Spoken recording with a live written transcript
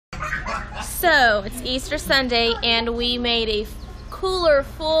So, it's Easter Sunday, and we made a cooler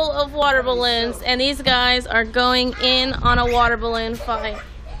full of water balloons, and these guys are going in on a water balloon fight.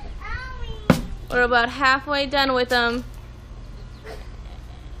 We're about halfway done with them,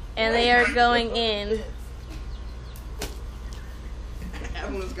 and they are going in.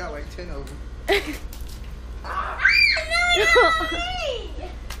 Everyone's got like 10 of them.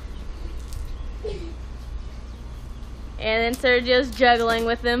 And then Sergio's juggling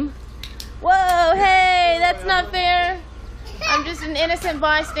with them. Whoa, hey, that's not fair. I'm just an innocent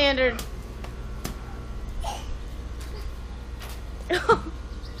bystander.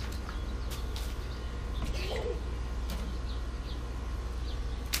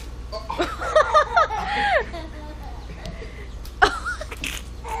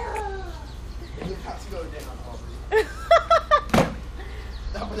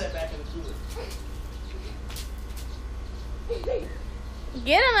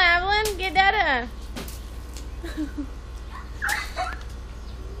 Get him, Evelyn. Get Dada.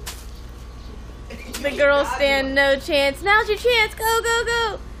 The girls stand no chance. Now's your chance. Go, go,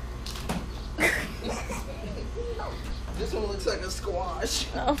 go. This one looks like a squash.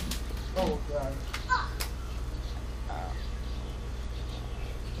 Oh. Oh, God.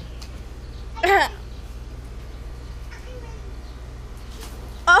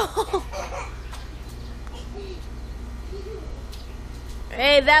 Oh.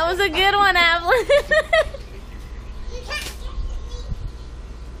 Hey, that was a good one, Evelyn.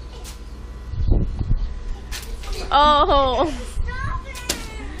 Oh. Stop it!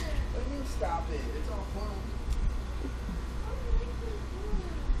 What do you mean stop it? It's all fun.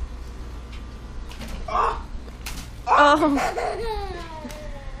 Oh.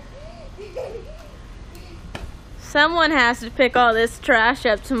 Someone has to pick all this trash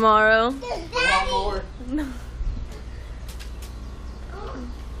up tomorrow. More.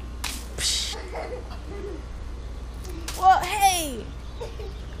 Well, hey!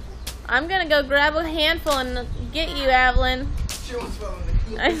 I'm gonna go grab a handful and get you, Evelyn. She almost fell in the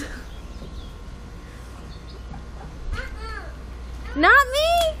cooler. Not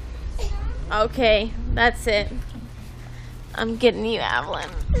me? Okay, that's it. I'm getting you, Evelyn.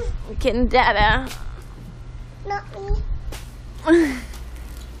 I'm getting Dada. Not me.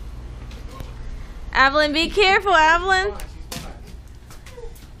 Evelyn, be careful, Evelyn.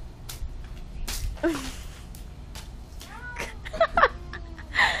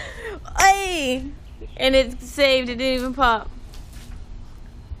 Hey! And it saved, it didn't even pop.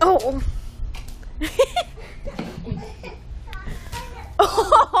 Oh!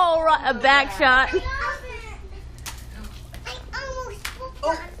 Oh, right, a back shot.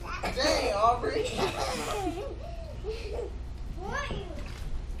 Oh, dang, Aubrey.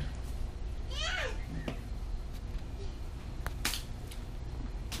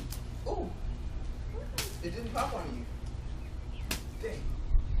 Oh, it didn't pop on you. Dang.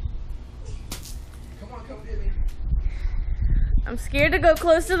 Come on, come get me. I'm scared to go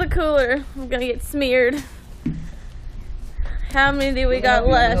close to the cooler. I'm gonna get smeared. How many do we got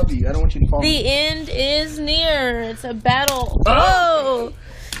left? I don't want you to fall. The end is near. It's a battle. Whoa!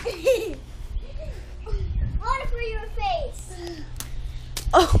 Water for your face.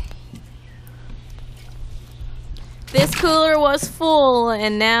 Oh! This cooler was full,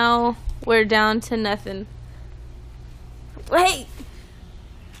 and now we're down to nothing. Wait!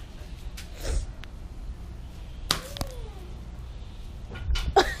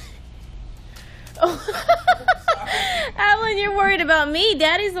 Oh. Evelyn, you're worried about me.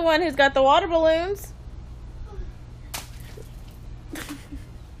 Daddy's the one who's got the water balloons.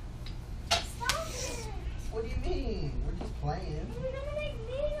 What do you mean? We're just playing.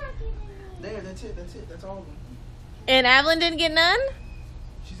 There, that's it, that's all of them. And Evelyn didn't get none?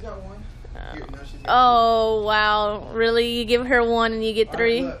 She's got one. Here, no, she's got Oh, wow. Really? You give her one and you get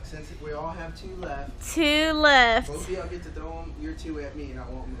three? All right, look, since we all have two left. Two left. Both of y'all get to throw them, your two at me, and I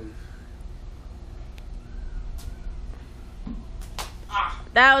won't move.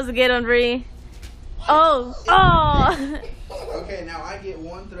 That was a good one, Bree. Oh, oh. Okay, now I get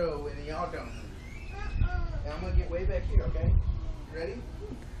one throw, and y'all don't move. And I'm going to get way back here, okay? Ready?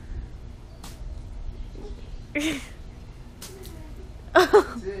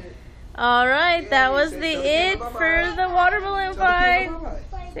 That's it. All right, that was the Say it bye-bye. for the water balloon Tell the people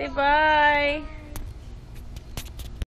fight. bye-bye. Say bye.